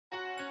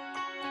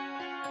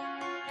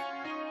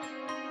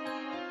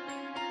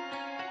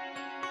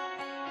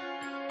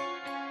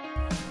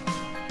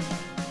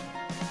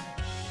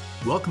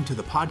Welcome to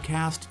the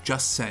podcast,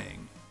 Just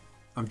Saying.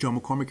 I'm Joe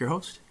McCormick, your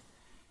host,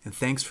 and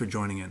thanks for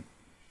joining in.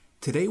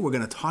 Today we're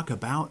going to talk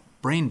about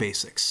brain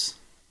basics,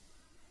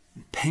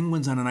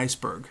 penguins on an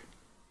iceberg.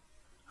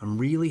 I'm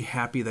really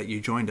happy that you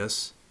joined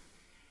us.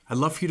 I'd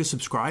love for you to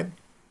subscribe,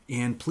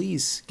 and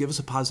please give us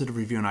a positive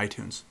review on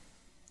iTunes.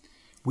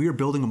 We are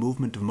building a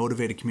movement of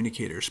motivated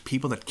communicators,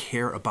 people that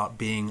care about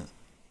being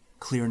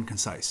clear and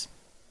concise.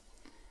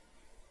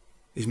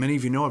 As many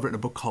of you know, I've written a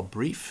book called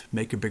Brief,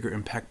 Make a Bigger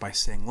Impact by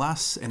Saying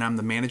Less, and I'm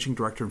the managing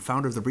director and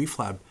founder of the Brief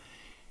Lab,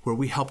 where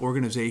we help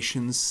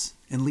organizations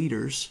and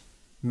leaders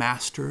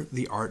master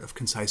the art of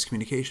concise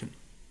communication,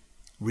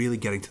 really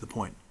getting to the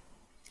point.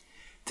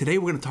 Today,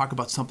 we're going to talk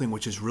about something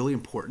which is really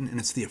important, and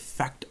it's the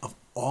effect of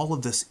all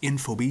of this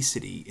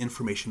infobesity,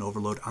 information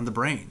overload, on the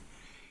brain.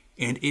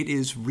 And it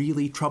is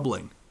really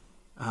troubling.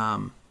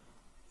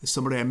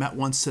 Somebody I met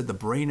once said the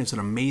brain is an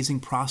amazing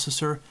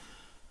processor,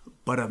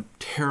 but a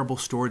terrible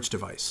storage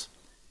device.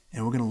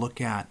 And we're going to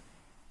look at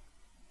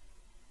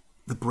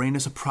the brain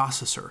as a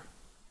processor,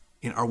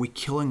 and are we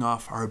killing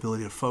off our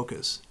ability to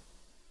focus?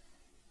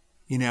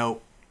 You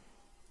know,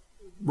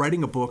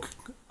 writing a book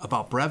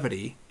about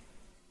brevity,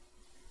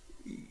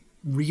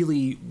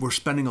 really we're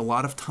spending a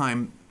lot of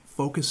time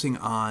focusing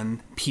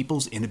on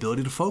people's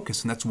inability to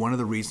focus. And that's one of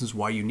the reasons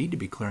why you need to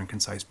be clear and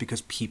concise,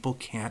 because people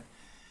can't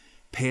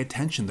pay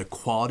attention. The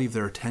quality of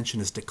their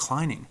attention is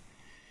declining.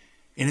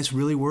 And it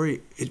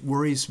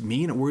worries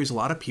me, and it worries a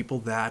lot of people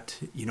that,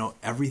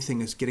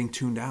 everything is getting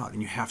tuned out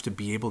and you have to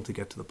be able to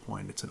get to the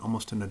point. It's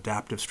almost an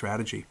adaptive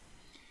strategy.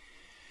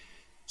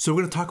 So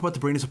we're going to talk about the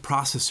brain as a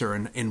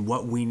processor and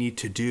what we need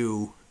to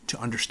do to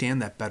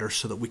understand that better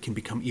so that we can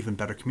become even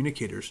better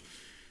communicators.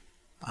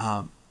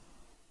 I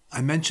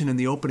mentioned in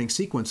the opening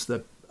sequence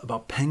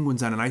about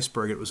penguins on an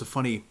iceberg. It was a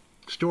funny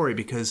story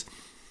because,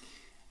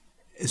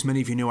 as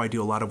many of you know, I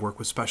do a lot of work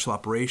with special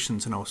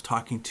operations, and I was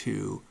talking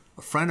to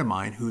a friend of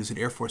mine who is in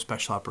Air Force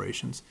Special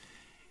Operations,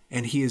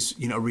 and he is,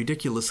 a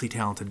ridiculously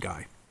talented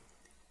guy.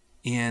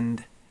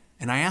 And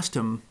I asked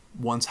him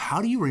once,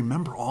 how do you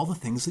remember all the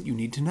things that you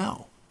need to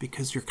know?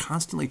 Because you're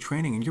constantly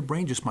training, and your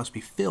brain just must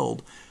be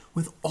filled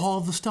with all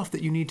the stuff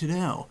that you need to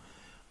know.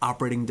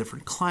 Operating in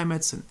different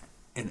climates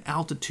and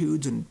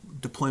altitudes, and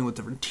deploying with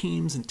different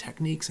teams and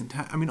techniques.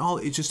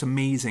 It's just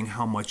amazing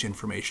how much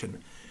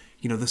information,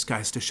 this guy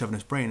has to shove in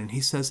his brain. And he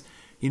says,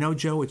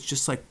 Joe, it's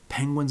just like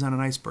penguins on an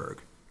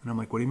iceberg. And I'm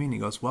like, what do you mean? He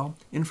goes, well,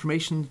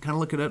 information, kind of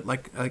look at it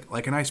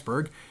like an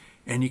iceberg,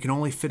 and you can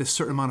only fit a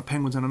certain amount of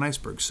penguins on an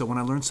iceberg. So when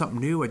I learn something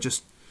new, I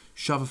just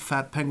shove a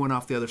fat penguin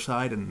off the other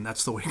side, and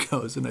that's the way it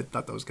goes. And I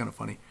thought that was kind of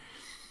funny.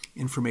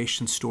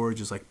 Information storage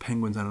is like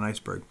penguins on an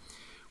iceberg.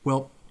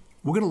 Well,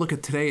 we're going to look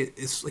at today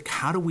is like,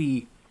 how do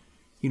we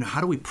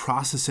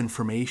process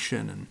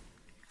information? And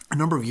a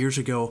number of years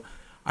ago,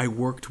 I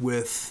worked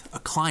with a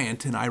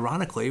client, and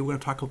ironically, we're going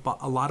to talk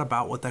a lot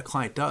about what that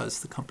client does.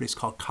 The company's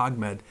called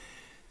Cogmed.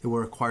 They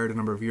were acquired a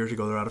number of years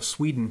ago. They're out of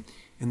Sweden,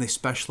 and they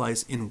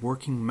specialize in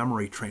working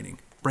memory training,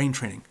 brain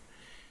training,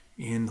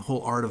 in the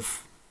whole art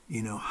of,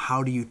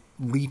 how do you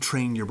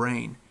retrain your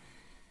brain?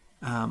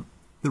 The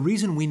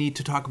reason we need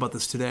to talk about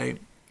this today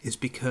is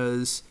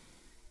because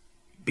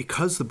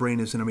the brain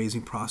is an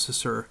amazing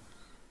processor,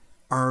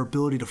 our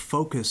ability to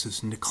focus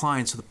is in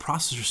decline, so the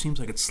processor seems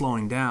like it's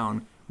slowing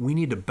down. We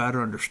need to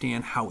better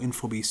understand how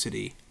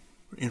infobesity,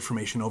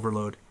 information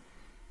overload,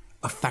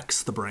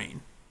 affects the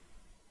brain.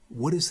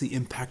 What is the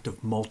impact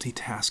of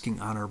multitasking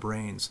on our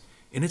brains?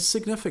 And it's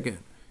significant.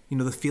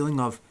 The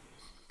feeling of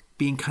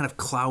being kind of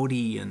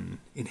cloudy and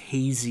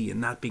hazy and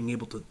not being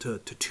able to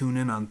tune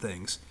in on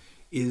things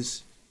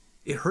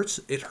it hurts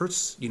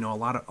a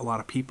lot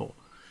of people.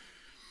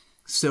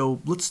 So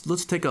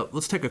let's take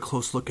a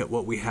close look at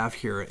what we have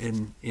here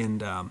and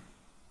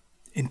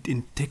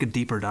take a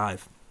deeper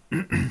dive.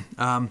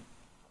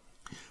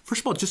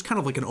 First of all, just kind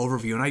of like an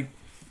overview, and I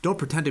don't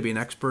pretend to be an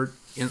expert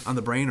on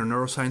the brain or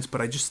neuroscience,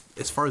 but I just,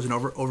 as far as an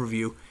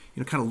overview,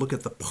 kind of look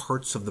at the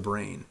parts of the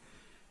brain.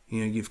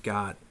 You've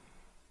got,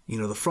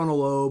 the frontal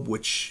lobe,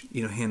 which,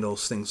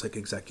 handles things like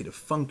executive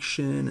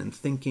function and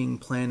thinking,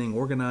 planning,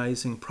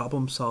 organizing,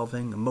 problem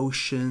solving,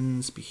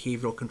 emotions,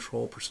 behavioral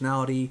control,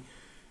 personality.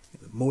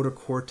 The motor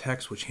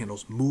cortex, which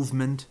handles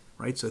movement,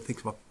 right? So think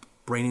about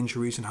brain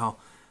injuries and how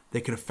they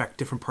can affect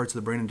different parts of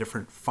the brain and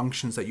different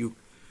functions that you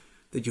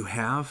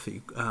have.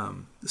 The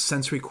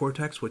sensory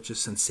cortex, which is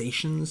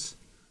sensations.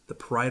 The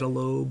parietal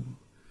lobe,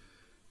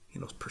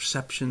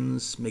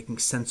 perceptions, making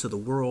sense of the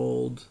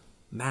world,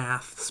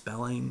 math,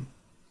 spelling.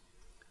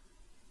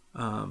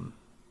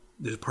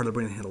 There's a part of the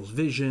brain that handles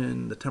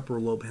vision. The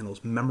temporal lobe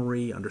handles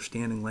memory,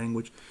 understanding,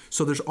 language.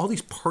 So there's all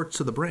these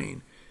parts of the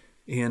brain,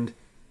 and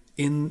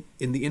in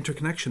the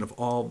interconnection of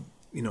all,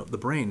 the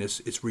brain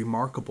it's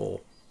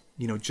remarkable,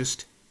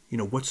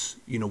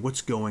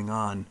 what's going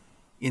on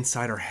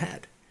inside our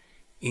head.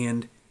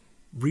 And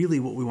really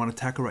what we want to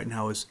tackle right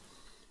now is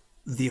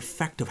the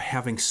effect of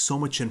having so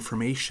much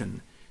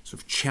information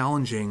sort of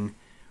challenging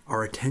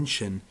our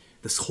attention,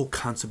 this whole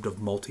concept of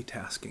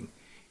multitasking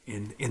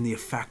and the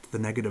effect, the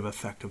negative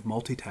effect of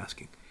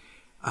multitasking.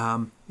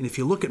 And if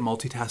you look at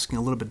multitasking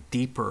a little bit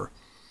deeper,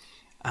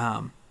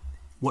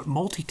 what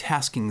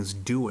multitasking is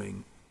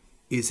doing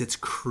is it's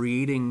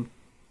creating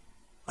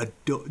a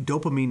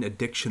dopamine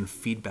addiction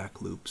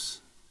feedback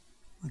loops.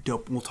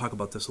 We'll talk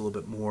about this a little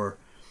bit more,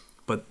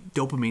 but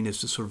dopamine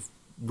is this sort of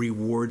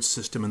reward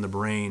system in the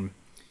brain,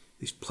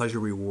 these pleasure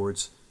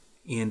rewards.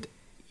 And,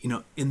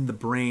 in the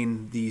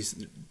brain,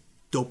 these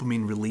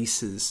dopamine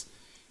releases,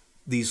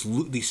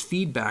 these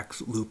feedback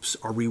loops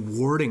are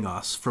rewarding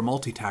us for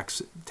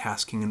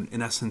multitasking. And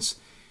in essence,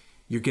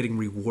 you're getting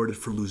rewarded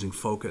for losing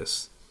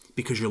focus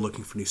because you're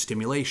looking for new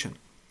stimulation,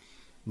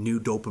 new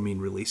dopamine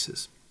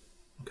releases.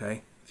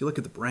 Okay? If you look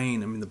at the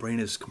brain, the brain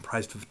is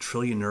comprised of 1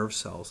 trillion nerve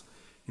cells,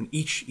 and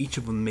each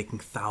of them making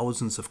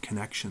thousands of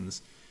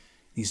connections,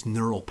 these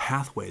neural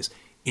pathways.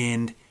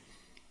 And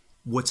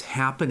what's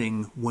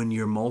happening when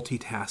you're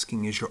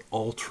multitasking is you're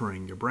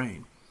altering your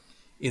brain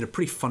in a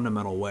pretty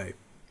fundamental way.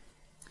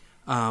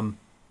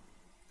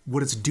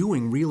 What it's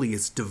doing really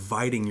is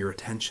dividing your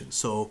attention.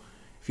 So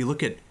if you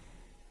look at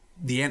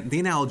the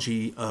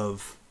analogy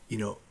of,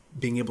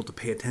 being able to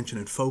pay attention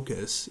and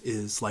focus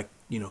is like,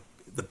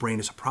 the brain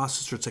is a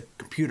processor, it's like a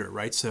computer,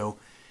 right? So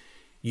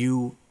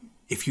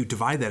if you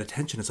divide that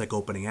attention, it's like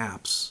opening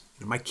apps.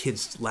 My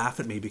kids laugh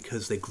at me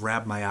because they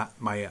grab my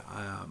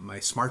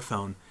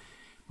smartphone,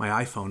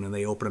 my iPhone, and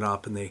they open it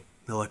up and they're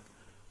like,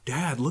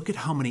 "Dad, look at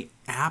how many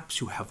apps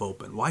you have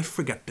open. Why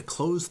forget to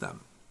close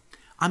them?"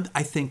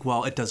 I think,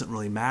 well, it doesn't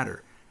really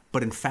matter.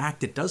 But in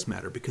fact, it does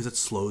matter because it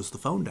slows the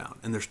phone down.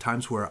 And there's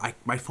times where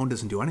my phone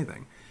doesn't do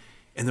anything.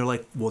 And they're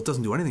like, well, it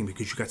doesn't do anything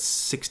because you got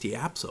 60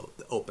 apps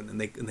open. And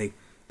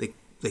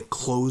they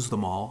close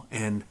them all.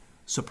 And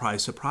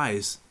surprise,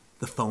 surprise,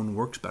 the phone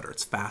works better.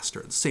 It's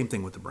faster. The same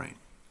thing with the brain,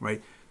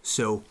 right?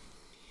 So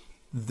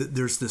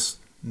there's this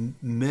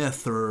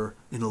myth or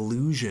an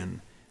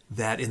illusion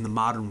that in the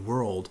modern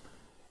world,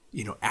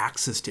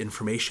 access to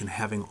information,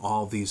 having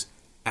all these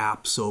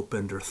apps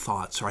opened or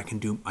thoughts, or I can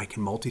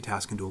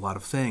multitask and do a lot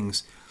of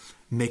things,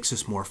 makes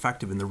us more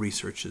effective. And the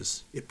research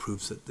it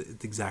proves that the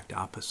exact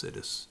opposite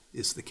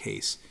is the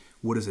case.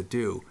 What does it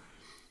do?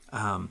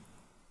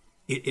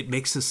 It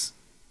makes us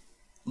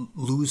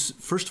lose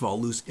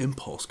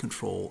impulse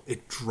control.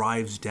 It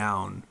drives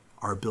down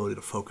our ability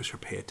to focus or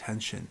pay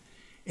attention,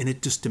 and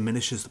it just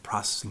diminishes the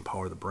processing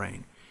power of the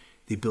brain,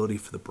 the ability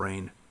for the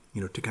brain,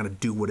 to kind of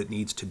do what it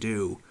needs to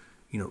do.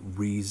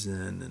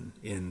 Reason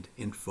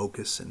and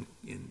focus and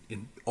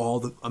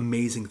all the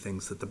amazing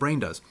things that the brain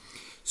does.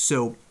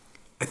 So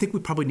I think we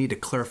probably need to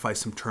clarify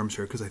some terms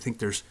here, because I think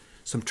there's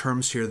some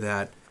terms here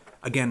that,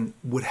 again,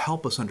 would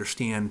help us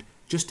understand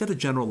just at a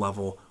general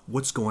level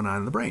what's going on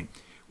in the brain.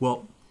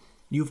 Well,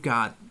 you've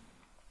got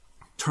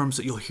terms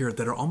that you'll hear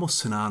that are almost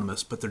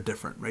synonymous, but they're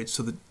different, right?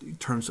 So the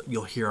terms that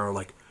you'll hear are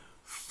like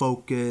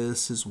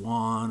focus is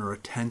one, or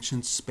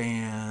attention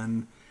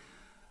span,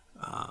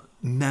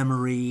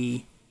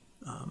 memory.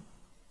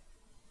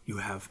 You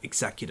have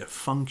executive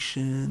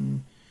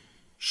function,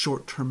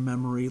 short-term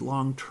memory,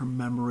 long-term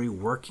memory,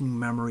 working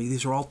memory.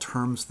 These are all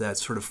terms that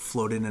sort of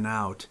float in and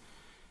out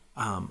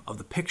of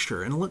the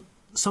picture. And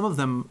some of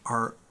them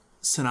are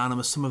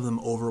synonymous, some of them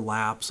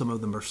overlap, some of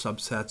them are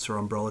subsets or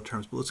umbrella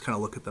terms, but let's kind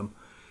of look at them,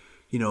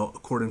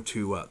 according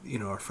to,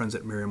 our friends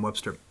at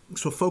Merriam-Webster.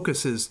 So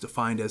focus is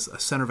defined as a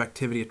center of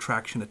activity,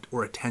 attraction,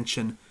 or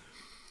attention,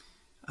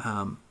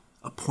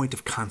 a point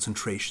of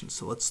concentration.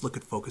 So let's look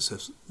at focus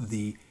as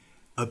the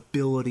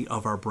ability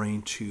of our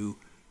brain to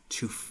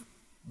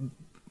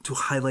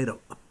highlight a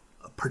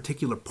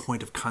particular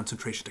point of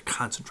concentration, to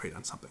concentrate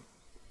on something.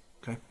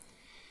 Okay.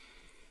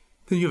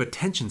 Then you have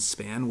attention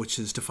span, which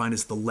is defined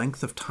as the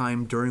length of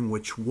time during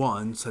which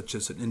one, such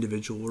as an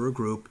individual or a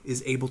group,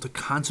 is able to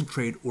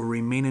concentrate or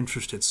remain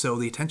interested. So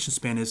the attention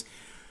span is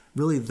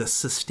really the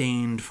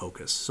sustained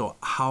focus. So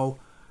how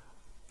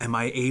am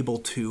I able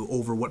to,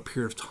 over what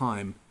period of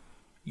time,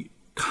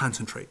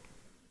 concentrate?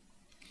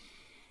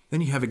 Then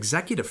you have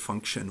executive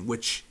function,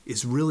 which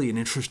is really an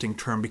interesting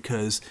term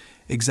because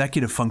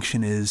executive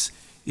function is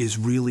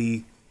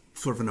really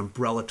sort of an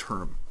umbrella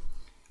term.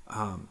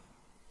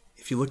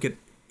 If you look at,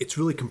 it's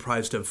really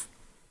comprised of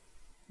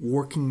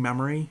working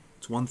memory,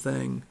 it's one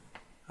thing,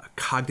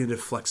 cognitive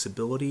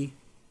flexibility.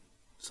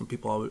 Some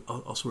people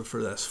also refer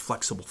to that as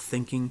flexible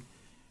thinking,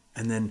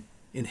 and then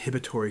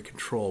inhibitory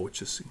control,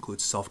 which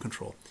includes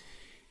self-control.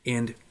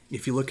 And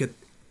if you look at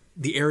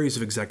the areas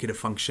of executive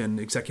function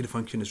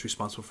is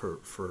responsible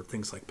for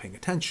things like paying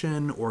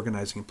attention,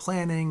 organizing and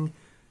planning,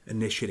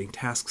 initiating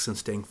tasks and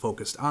staying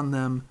focused on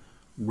them,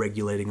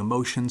 regulating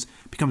emotions.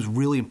 It becomes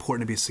really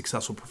important to be a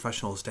successful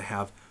professional is to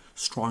have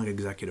strong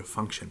executive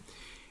function.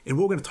 And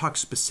what we're going to talk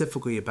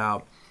specifically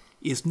about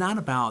is not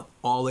about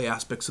all the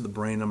aspects of the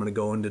brain. I'm going to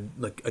go into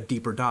like a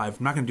deeper dive.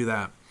 I'm not going to do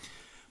that.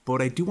 But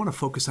what I do want to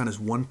focus on is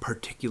one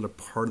particular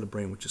part of the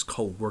brain, which is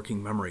called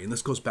working memory. And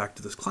this goes back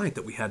to this client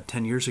that we had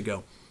 10 years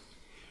ago.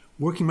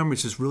 Working memory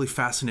is this really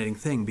fascinating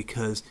thing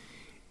because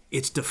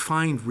it's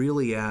defined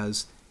really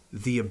as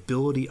the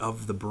ability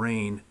of the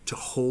brain to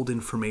hold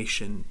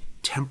information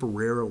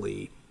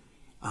temporarily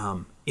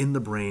in the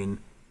brain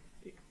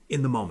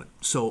in the moment.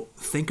 So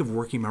think of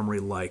working memory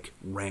like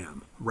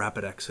RAM,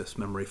 rapid access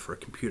memory for a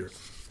computer.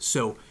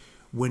 So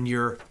when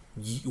your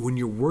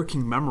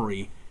working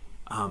memory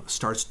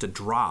starts to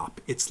drop,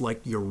 it's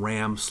like your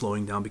RAM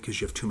slowing down because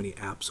you have too many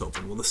apps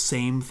open. Well, the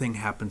same thing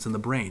happens in the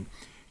brain.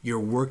 Your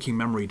working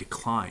memory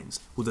declines.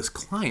 Well, this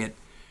client,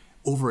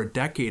 over a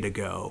decade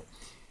ago,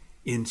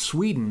 in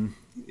Sweden,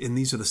 and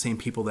these are the same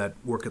people that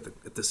work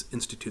at this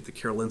institute, the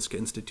Karolinska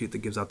Institute that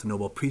gives out the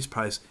Nobel Peace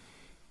Prize,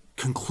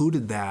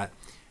 concluded that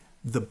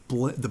the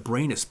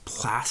brain is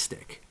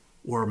plastic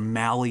or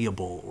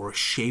malleable or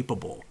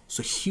shapeable. It's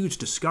a huge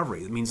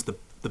discovery. It means the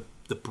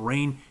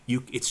brain, you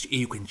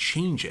can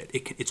change it.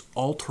 It's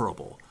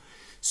alterable.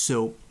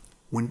 So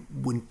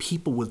when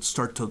people would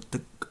start to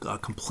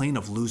complain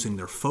of losing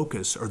their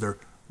focus or their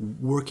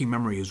working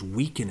memory is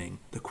weakening,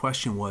 the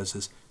question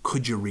is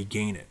could you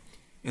regain it?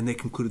 And they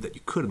concluded that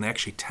you could, and they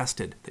actually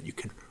tested that you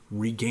could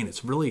regain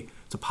it.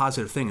 It's a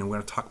positive thing, and we're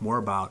going to talk more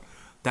about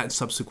that in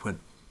subsequent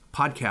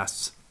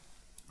podcasts.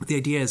 But the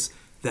idea is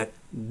that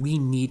we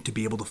need to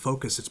be able to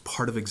focus. It's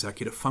part of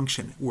executive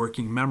function.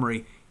 Working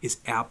memory is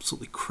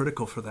absolutely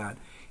critical for that,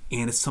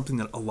 and it's something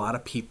that a lot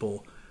of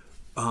people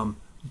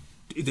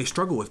they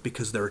struggle with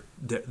because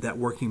that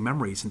working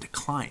memory is in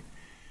decline.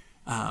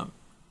 An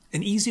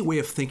easy way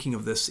of thinking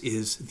of this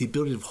is the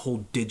ability to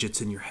hold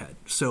digits in your head.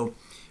 So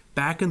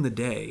back in the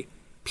day,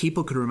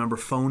 people could remember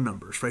phone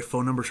numbers, right?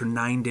 Phone numbers are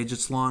 9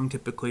 digits long.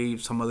 Typically,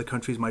 some other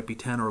countries might be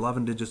 10 or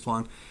 11 digits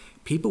long.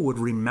 People would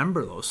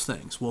remember those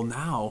things. Well,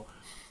 now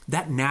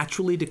that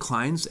naturally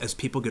declines as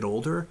people get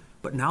older,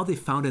 but now they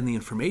found in the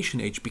information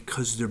age,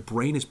 because their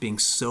brain is being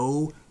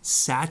so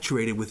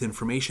saturated with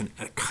information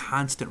at a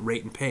constant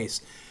rate and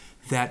pace,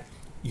 that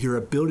your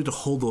ability to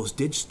hold those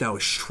digits now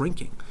is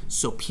shrinking.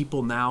 So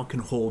people now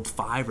can hold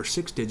 5 or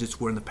 6 digits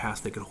where in the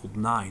past they could hold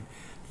 9.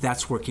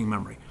 That's working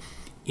memory.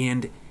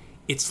 And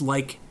it's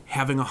like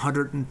having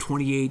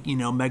 128,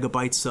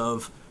 megabytes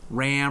of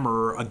RAM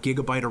or a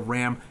gigabyte of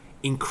RAM.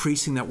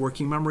 Increasing that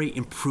working memory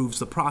improves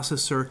the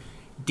processor.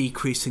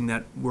 Decreasing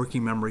that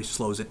working memory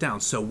slows it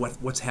down. So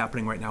what's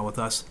happening right now with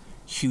us,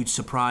 huge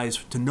surprise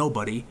to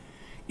nobody,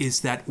 is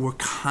that we're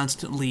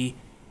constantly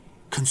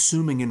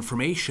consuming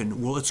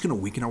information. Well, it's going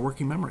to weaken our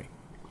working memory,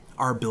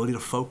 our ability to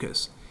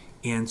focus,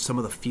 and some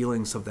of the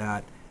feelings of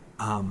that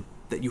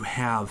that you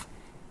have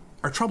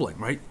are troubling,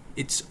 right?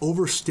 It's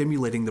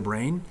overstimulating the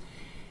brain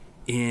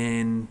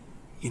in,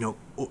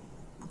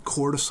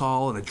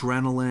 cortisol and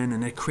adrenaline,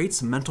 and it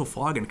creates a mental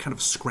fog and kind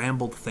of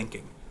scrambled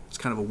thinking. It's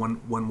kind of a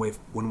one way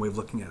of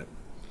looking at it.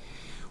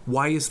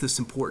 Why is this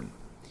important?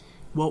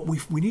 Well,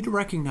 we need to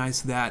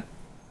recognize that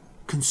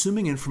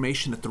consuming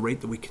information at the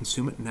rate that we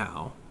consume it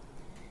now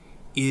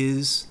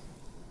is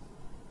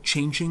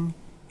changing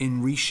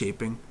and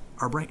reshaping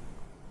our brain.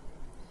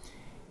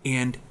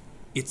 And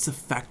it's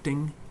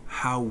affecting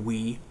how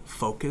we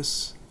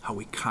focus, how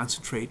we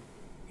concentrate,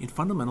 and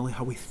fundamentally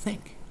how we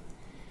think.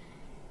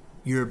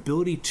 Your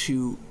ability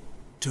to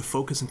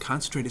focus and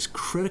concentrate is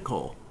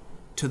critical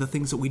to the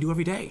things that we do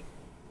every day,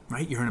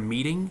 right? You're in a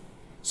meeting,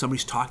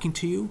 somebody's talking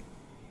to you,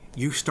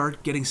 you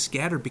start getting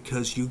scattered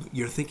because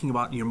you're thinking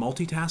about, you're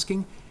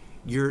multitasking,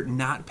 you're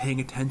not paying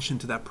attention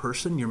to that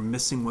person, you're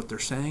missing what they're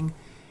saying,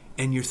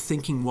 and you're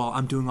thinking, well,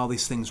 I'm doing all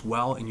these things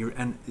well, and you're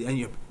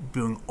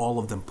doing all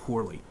of them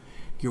poorly.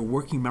 Your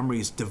working memory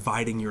is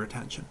dividing your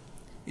attention.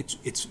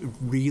 It's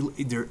real.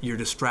 Your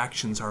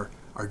distractions are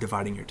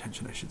dividing your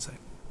attention, I should say.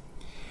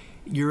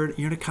 You're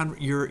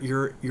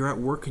at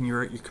work and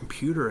you're at your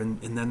computer, and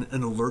then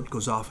an alert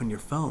goes off on your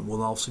phone.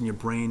 Well, all of a sudden your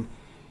brain,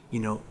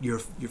 your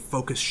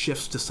focus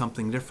shifts to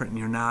something different, and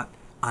you're not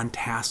on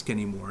task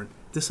anymore.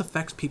 This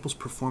affects people's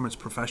performance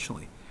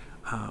professionally.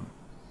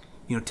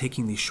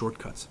 Taking these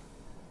shortcuts.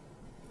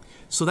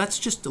 So that's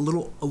just a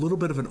little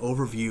bit of an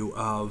overview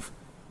of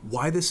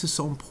why this is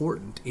so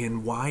important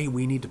and why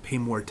we need to pay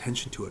more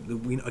attention to it.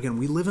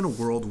 We live in a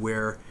world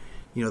where,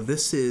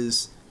 this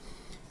is,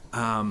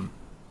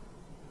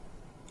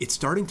 it's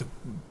starting to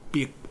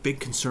be a big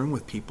concern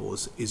with people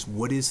is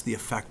what is the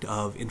effect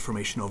of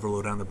information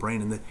overload on the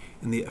brain,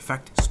 and the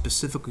effect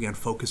specifically on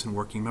focus and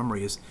working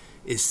memory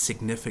is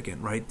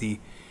significant, right? The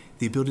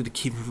ability to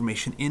keep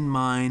information in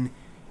mind,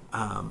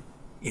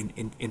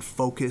 in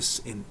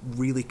focus and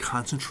really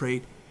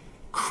concentrate,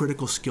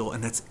 critical skill,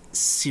 and that's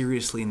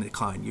seriously in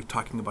decline. You're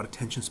talking about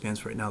attention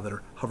spans right now that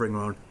are hovering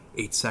around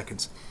 8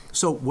 seconds.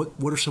 So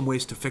what are some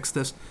ways to fix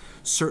this?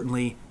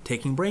 Certainly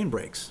taking brain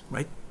breaks,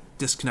 right?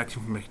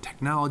 Disconnecting from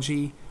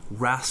technology,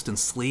 rest and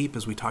sleep,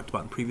 as we talked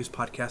about in previous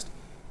podcasts,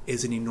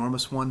 is an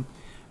enormous one.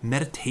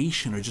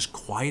 Meditation, or just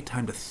quiet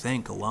time to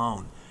think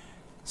alone.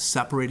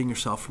 Separating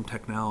yourself from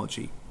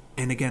technology.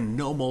 And again,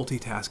 no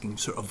multitasking,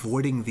 so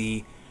avoiding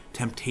the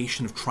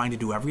temptation of trying to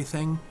do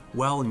everything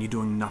well and you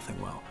doing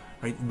nothing well,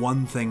 right?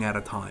 One thing at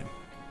a time.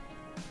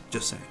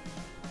 Just saying.